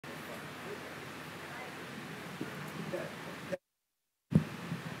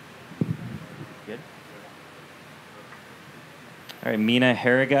All right, Mina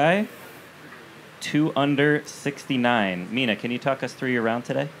Harigae, 2 under 69. Mina, can you talk us through your round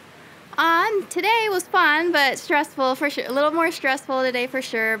today? Today was fun, but stressful for sure. A little more stressful today for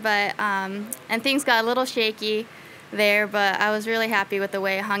sure, but and things got a little shaky there, but I was really happy with the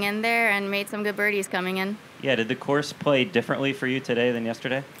way it hung in there and made some good birdies coming in. Yeah, did the course play differently for you today than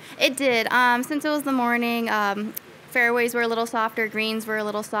yesterday? It did. Since it was the morning, fairways were a little softer, greens were a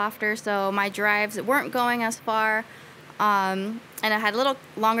little softer, so my drives weren't going as far. And I had a little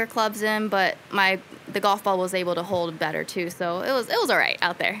longer clubs in, but the golf ball was able to hold better too, so it was all right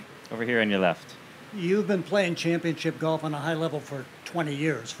out there. Over here on your left. You've been playing championship golf on a high level for 20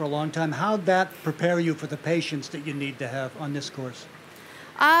 years, for a long time. How'd that prepare you for the patience that you need to have on this course?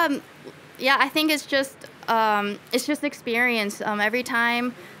 Yeah, I think it's just experience. Every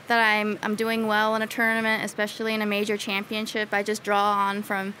time that I'm doing well in a tournament, especially in a major championship, I just draw on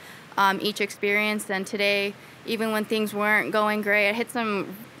from each experience. And today, even when things weren't going great, I hit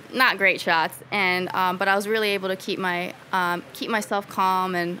some not great shots, and but I was really able to keep myself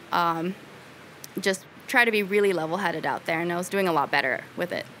calm and just try to be really level-headed out there, and I was doing a lot better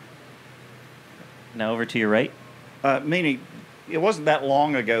with it. Now over to your right. Mina, it wasn't that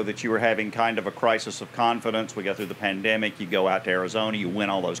long ago that you were having kind of a crisis of confidence. We go through the pandemic, you go out to Arizona, you win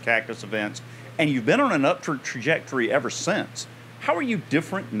all those cactus events, and you've been on an upward trajectory ever since. How are you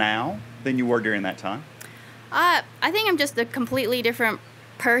different now than you were during that time? I think I'm just a completely different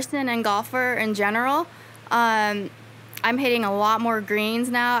person and golfer in general. I'm hitting a lot more greens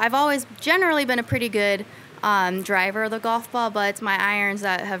now. I've always generally been a pretty good driver of the golf ball, but it's my irons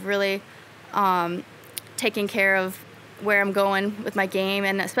that have really taken care of where I'm going with my game,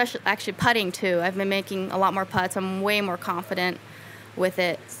 and especially actually putting too. I've been making a lot more putts. I'm way more confident with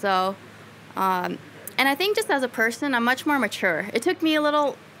it. So, and I think just as a person, I'm much more mature. It took me a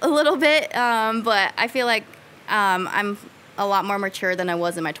little bit, but I feel like I'm a lot more mature than I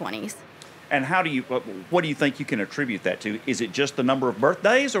was in my 20s. And what do you think you can attribute that to? Is it just the number of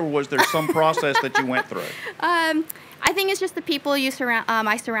birthdays, or was there some process that you went through? I think it's just the people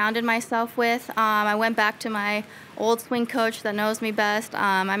I surrounded myself with. I went back to my old swing coach that knows me best.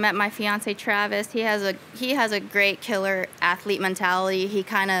 I met my fiance Travis. He has a great killer athlete mentality. He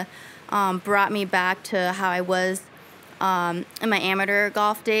kind of brought me back to how I was in my amateur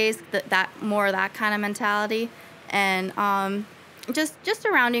golf days. More of that kind of mentality, and just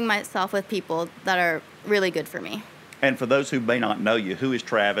surrounding myself with people that are really good for me. And for those who may not know you, who is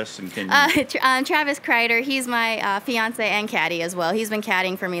Travis? And can you... Travis Kreider. He's my fiance and caddy as well. He's been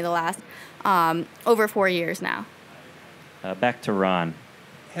caddying for me the last over 4 years now. Back to Ron.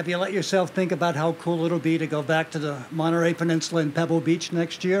 Have you let yourself think about how cool it'll be to go back to the Monterey Peninsula and Pebble Beach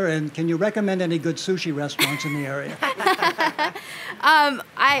next year? And can you recommend any good sushi restaurants in the area?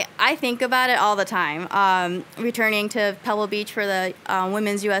 I think about it all the time. Returning to Pebble Beach for the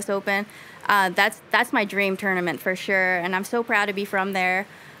Women's U.S. Open, that's my dream tournament for sure, and I'm so proud to be from there.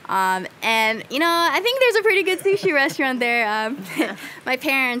 And I think there's a pretty good sushi restaurant there. My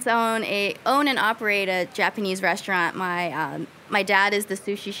parents own and operate a Japanese restaurant. My dad is the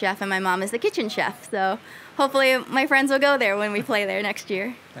sushi chef, and my mom is the kitchen chef. So hopefully my friends will go there when we play there next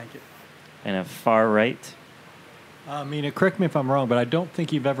year. Thank you. And a far right. Mina, correct me if I'm wrong, but I don't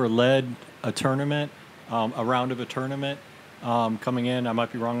think you've ever led a tournament, a round of a tournament coming in. I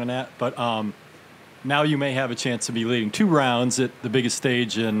might be wrong on that, but now you may have a chance to be leading 2 rounds at the biggest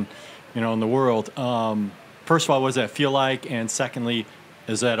stage in the world. First of all, what does that feel like? And secondly,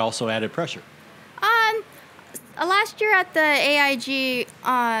 is that also added pressure? Last year at the AIG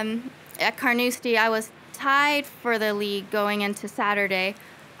at Carnoustie, I was tied for the lead going into Saturday.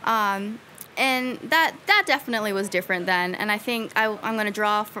 And that definitely was different then, and I think I'm going to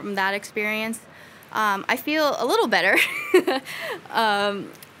draw from that experience. I feel a little better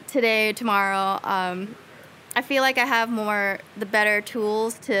today, tomorrow. I feel like I have the better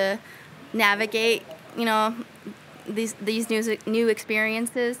tools to navigate, these new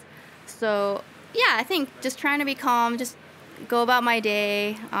experiences. So yeah, I think just trying to be calm, just go about my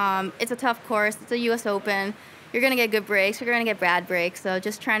day. It's a tough course. It's a U.S. Open. You're going to get good breaks. You're going to get bad breaks. So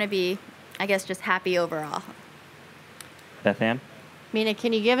just trying to be, I guess, just happy overall. Beth Ann? Mina,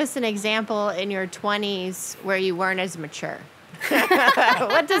 can you give us an example in your 20s where you weren't as mature?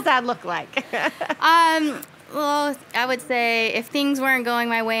 What does that look like? Well, I would say if things weren't going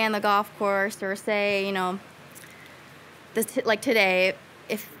my way on the golf course, or say, like today,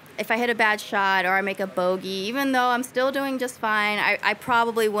 if I hit a bad shot or I make a bogey, even though I'm still doing just fine, I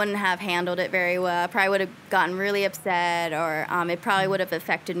probably wouldn't have handled it very well. I probably would have gotten really upset, or it probably would have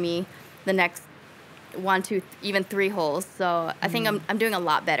affected me the next 1, 2, even 3 holes. So I think I'm doing a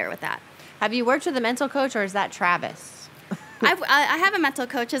lot better with that. Have you worked with a mental coach, or is that Travis? I have a mental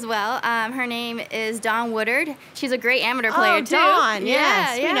coach as well. Her name is Dawn Woodard. She's a great amateur player too. Dawn,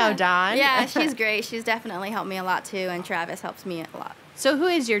 yes, we know Dawn. Yeah, she's great. She's definitely helped me a lot too, and Travis helps me a lot. So who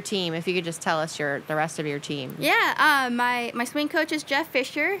is your team? If you could just tell us the rest of your team. Yeah, my swing coach is Jeff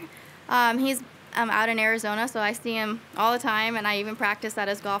Fisher. He's out in Arizona, so I see him all the time, and I even practice at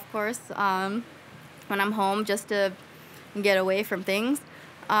his golf course when I'm home just to get away from things.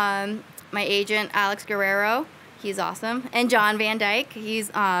 My agent, Alex Guerrero, he's awesome. And John Van Dyke, he's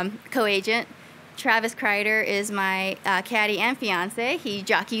co-agent. Travis Kreider is my caddy and fiance. He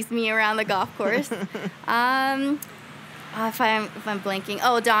jockeys me around the golf course. If I'm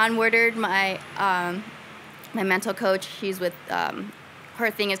blanking, Dawn Woodard, my mental coach. She's with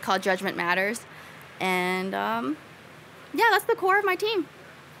her thing is called Judgment Matters, and yeah, that's the core of my team.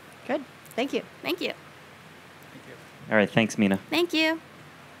 Good. Thank you. Thank you. All right, thanks, Mina. Thank you.